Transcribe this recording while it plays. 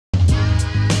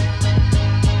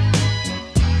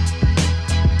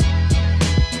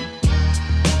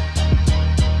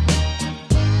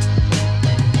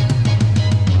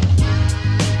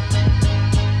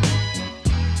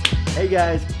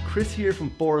guys, Chris here from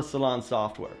Phorest Salon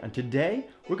Software, and today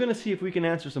we're going to see if we can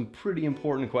answer some pretty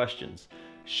important questions.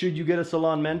 Should you get a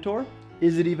salon mentor?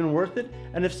 Is it even worth it?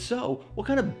 And if so, what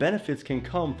kind of benefits can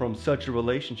come from such a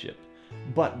relationship?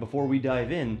 But before we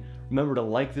dive in, remember to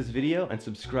like this video and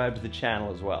subscribe to the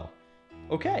channel as well.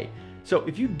 Okay, so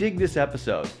if you dig this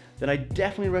episode, then I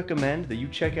definitely recommend that you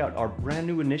check out our brand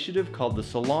new initiative called the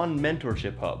Salon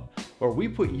Mentorship Hub, where we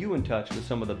put you in touch with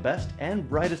some of the best and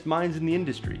brightest minds in the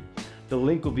industry. The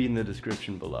link will be in the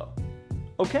description below.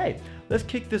 Okay, let's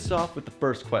kick this off with the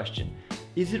first question.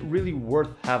 Is it really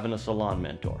worth having a salon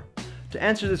mentor? To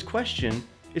answer this question,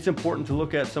 it's important to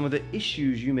look at some of the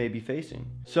issues you may be facing.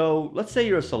 So let's say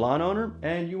you're a salon owner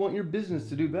and you want your business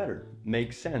to do better.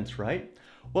 Makes sense, right?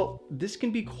 Well, this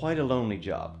can be quite a lonely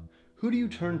job. Who do you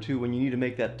turn to when you need to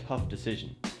make that tough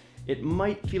decision? It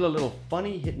might feel a little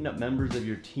funny hitting up members of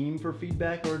your team for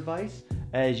feedback or advice,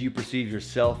 as you perceive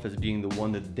yourself as being the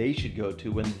one that they should go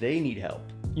to when they need help.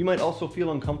 You might also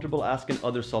feel uncomfortable asking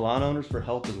other salon owners for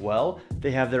help as well.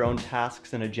 They have their own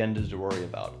tasks and agendas to worry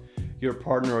about. Your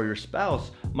partner or your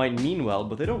spouse might mean well,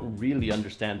 but they don't really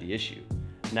understand the issue.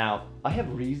 Now, I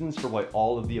have reasons for why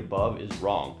all of the above is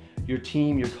wrong. Your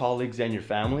team, your colleagues, and your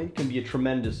family can be a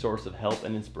tremendous source of help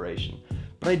and inspiration.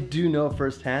 But I do know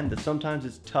firsthand that sometimes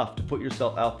it's tough to put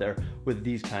yourself out there with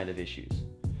these kind of issues.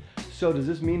 So does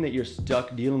this mean that you're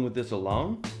stuck dealing with this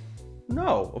alone?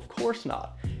 No, of course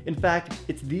not. In fact,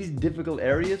 it's these difficult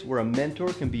areas where a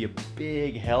mentor can be a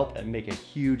big help and make a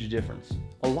huge difference.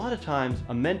 A lot of times,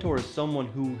 a mentor is someone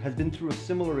who has been through a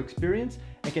similar experience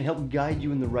and can help guide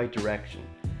you in the right direction.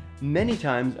 Many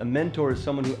times, a mentor is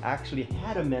someone who actually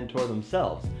had a mentor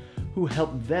themselves, who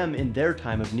helped them in their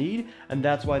time of need, and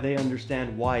that's why they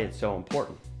understand why it's so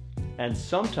important. And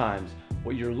sometimes,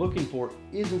 what you're looking for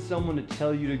isn't someone to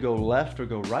tell you to go left or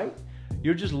go right.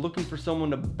 You're just looking for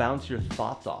someone to bounce your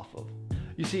thoughts off of.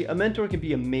 You see, a mentor can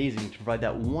be amazing to provide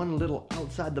that one little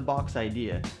outside the box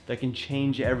idea that can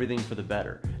change everything for the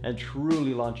better and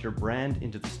truly launch your brand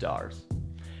into the stars.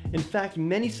 In fact,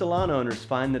 many salon owners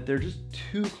find that they're just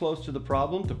too close to the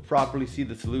problem to properly see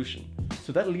the solution.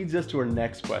 So that leads us to our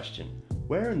next question.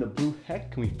 Where in the blue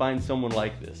heck can we find someone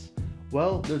like this?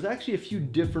 Well, there's actually a few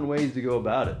different ways to go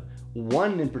about it.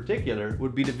 One in particular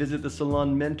would be to visit the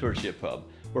Salon Mentorship Hub,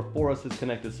 where Phorest has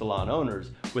connected salon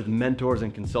owners with mentors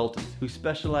and consultants who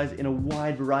specialize in a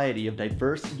wide variety of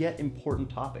diverse yet important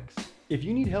topics. If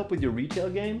you need help with your retail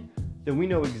game, then we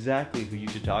know exactly who you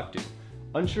should talk to.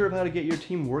 Unsure of how to get your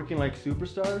team working like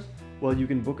superstars? Well, you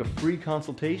can book a free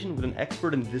consultation with an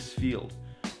expert in this field.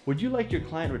 Would you like your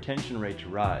client retention rate to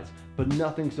rise, but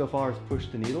nothing so far has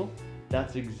pushed the needle?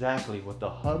 That's exactly what the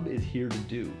Hub is here to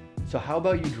do. So how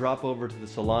about you drop over to the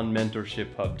Salon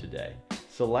Mentorship Hub today?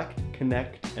 Select,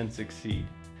 connect, and succeed.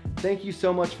 Thank you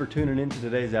so much for tuning in to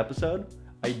today's episode.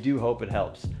 I do hope it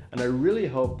helps, and I really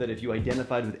hope that if you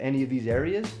identified with any of these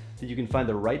areas, that you can find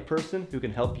the right person who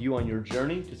can help you on your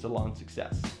journey to salon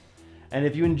success. And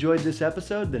if you enjoyed this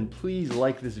episode, then please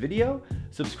like this video,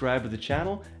 subscribe to the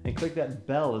channel, and click that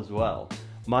bell as well.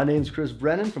 My name's Chris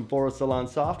Brennan from Phorest Salon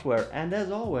Software, and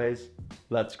as always,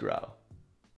 let's grow.